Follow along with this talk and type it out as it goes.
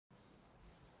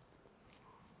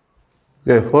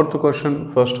Okay, fourth question,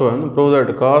 first one, prove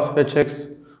that cos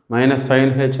hx minus sin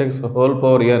hx whole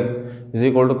power n is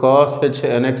equal to cos h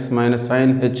nx minus sin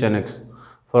h nx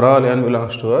for all n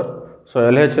belongs to R. So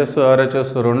LHS, RHS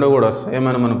రెండు కూడా same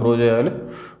అని మనం prove చేయాలి.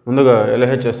 ముందుగా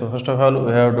LHS, first of all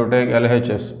we have to take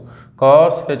LHS.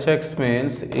 Cos hx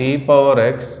means e power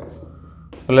x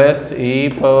plus e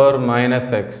power minus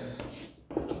x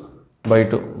by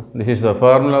 2. This is the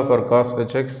formula for cos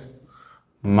hx.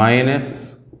 Minus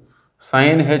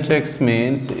sin hx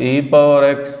means e power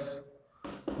x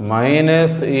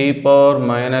minus e power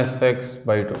minus x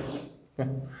by 2. Okay.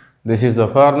 This is the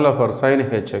formula for sin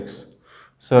hx.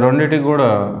 So రెండిటి కూడా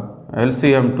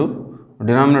LCM 2,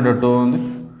 denominator 2 ఉంది.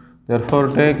 Therefore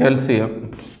take LCM.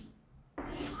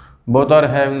 Both are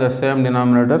having the same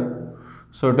denominator.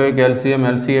 So take LCM.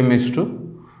 LCM is 2.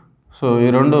 So ఈ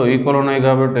రెండు equal ఉన్నాయి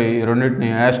కాబట్టి ఈ రెండింటిని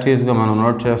as it ఈస్గా మనం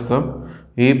నోట్ చేస్తాం.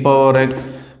 e power x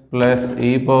plus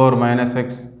e power minus x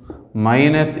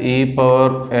minus e power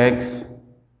x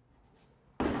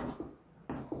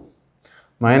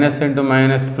minus into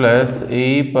minus plus e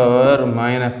power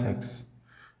minus x.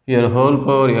 Here whole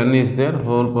power n is there,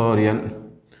 whole power n.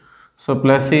 So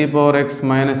plus e power x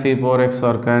minus e power x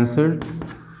are cancelled.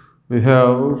 We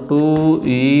have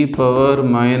 2e power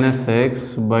minus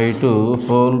x by 2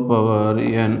 whole power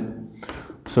n.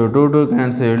 So 2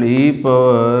 cancelled, e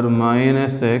power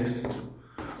minus x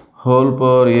whole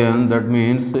power n, that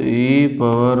means e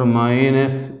power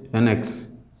minus nx.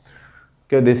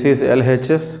 Okay, this is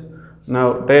LHS. Now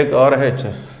take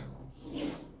RHS.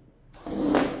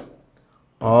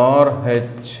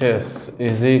 RHS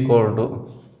is equal to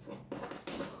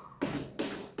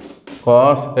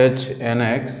cos h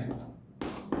nx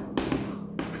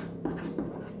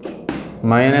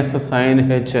minus sin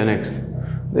h nx.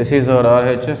 This is our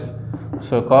RHS.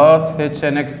 So cos h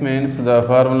nx means the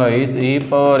formula is e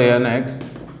power nx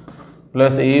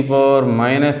plus e power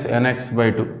minus nx by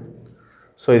 2.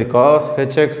 So ఇది cos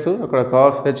hx, అక్కడ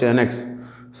cos h nx.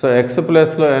 So x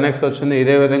ప్లస్లో nx వచ్చింది,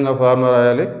 ఇదే విధంగా formula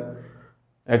రాయాలి.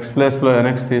 x ప్లస్లో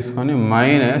nx తీసుకొని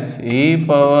minus e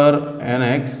power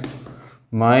nx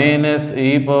minus e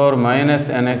power minus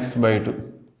nx by 2.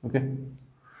 Okay,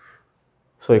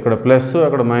 so ఇక్కడ ప్లస్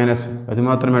అక్కడ మైనస్, అది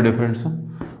మాత్రమే difference.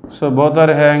 So both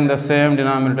are having the same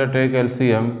denominator, take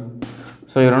LCM.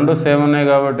 So ఈ రెండు సేమ్ ఉన్నాయి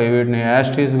కాబట్టి వీటిని యాజ్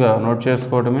ఇట్ ఈస్గా నోట్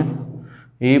చేసుకోవటమే.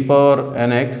 ఈ పవర్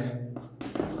ఎన్ఎక్స్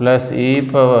ప్లస్ ఈ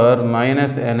పవర్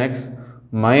మైనస్ ఎన్ఎక్స్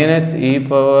మైనస్ ఈ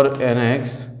power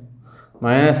NX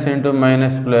minus into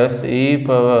minus plus ఈ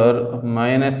power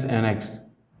minus NX.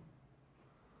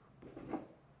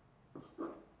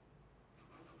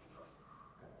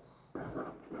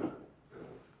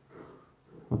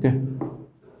 Okay,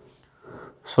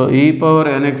 so ఈ పవర్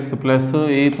ఎన్ఎక్స్ ప్లస్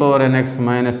ఈ పవర్ ఎన్ఎక్స్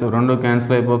మైనస్ రెండు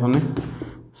క్యాన్సిల్ అయిపోతున్నాయి.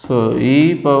 సో ఈ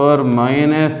పవర్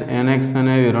మైనస్ ఎన్ఎక్స్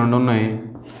అనేవి రెండు ఉన్నాయి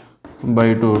బై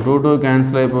 2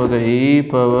 క్యాన్సిల్ అయిపోతే ఈ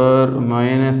power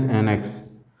minus NX.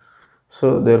 So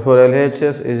therefore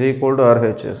LHS is equal to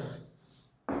RHS.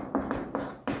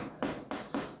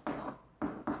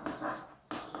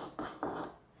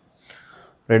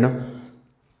 Right now?